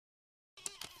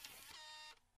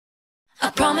I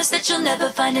promise that you'll never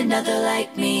find another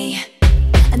like me.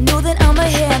 I know that I'm a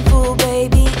handful,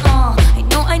 baby, I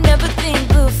know I never think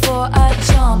before I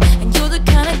jump, and you're the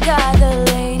kind of guy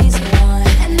the ladies want.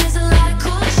 And there's a lot of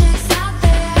cool chicks out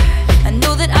there. I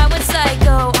know that I went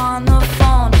psycho on the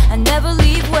phone. I never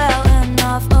leave well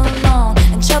enough alone,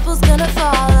 and trouble's gonna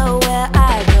follow where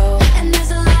I go. And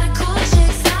there's a lot of cool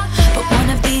chicks out there, but one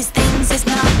of these things is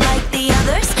not like the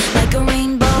others. Like a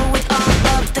rainbow with all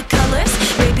of the colors,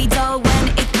 baby doll, when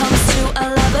it comes to a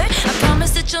lover, I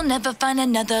promise that you'll never find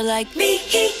another like me.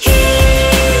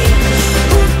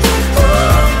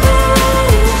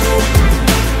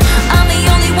 I'm the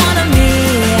only one of me,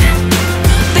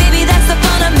 baby, that's the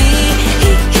fun of me.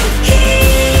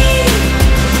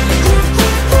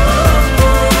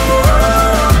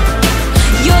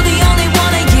 You're the only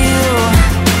one of you,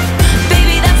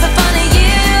 baby, that's the fun of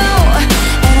you.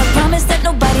 And I promise that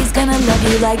nobody's gonna love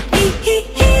you like me.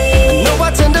 I know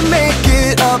I tend to make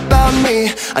it about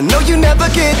me. I know you never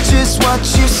get just what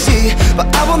you see, but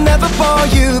I will never bore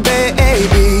you,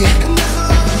 baby.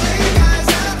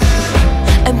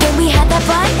 And when we had that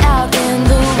fight out in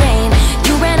the rain,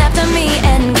 you ran after me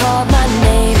and called my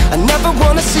name. I never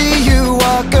wanna see you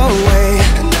walk away,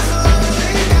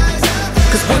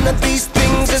 cause one of these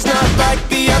things is not like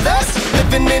the others.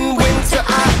 Living in winter,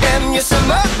 I am your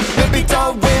summer. Baby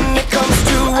doll, when it comes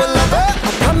to a lover,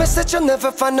 I promise that you'll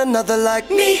never find another like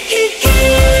me.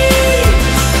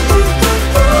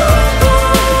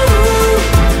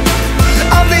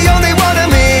 I'm the only one of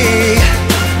me,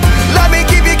 let me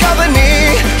keep you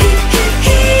company.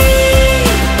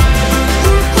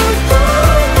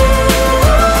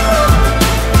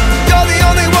 You're the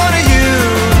only one of you,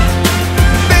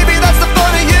 baby, that's the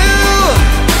fun of you.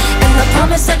 And I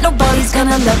promise that nobody's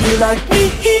gonna love you like me.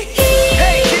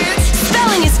 Hey kids,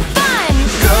 Spelling is fun,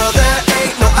 girl, there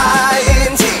ain't no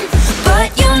I-N-T, but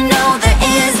you know there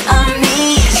is a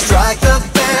me. strike the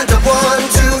band of 1,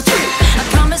 2, 3. I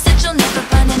promise that you'll never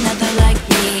find another like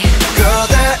me. Girl,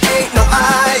 there ain't no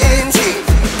I-N-T,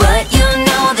 But you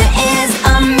know there is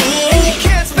a me. you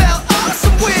can't spell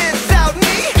awesome without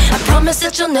me. I promise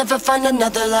that you'll never find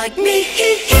another like me.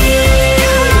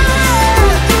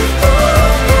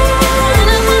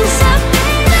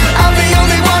 I'm the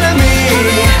only one of me,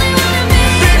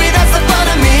 baby, that's the fun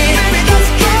of me.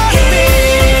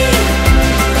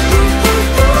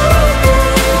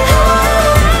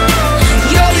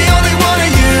 You're the only one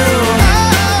of you,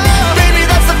 baby,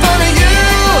 that's the fun of you.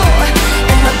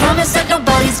 And I promise that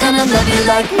nobody's gonna love you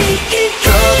like me.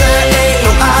 Girl, there ain't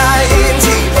no I-N-T,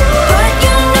 But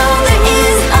you know there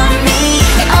is a me.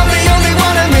 I'm the only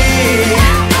one of me,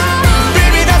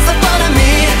 baby, that's the fun of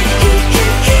me.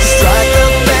 Strike the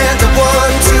band of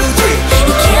 1, 2, 3.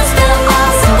 You can't spell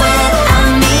awesome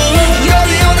without me. You're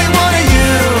the only one of you,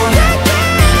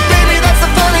 baby, that's the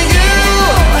fun of you.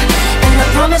 And I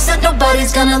promise that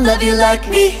nobody's gonna love you like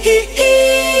me.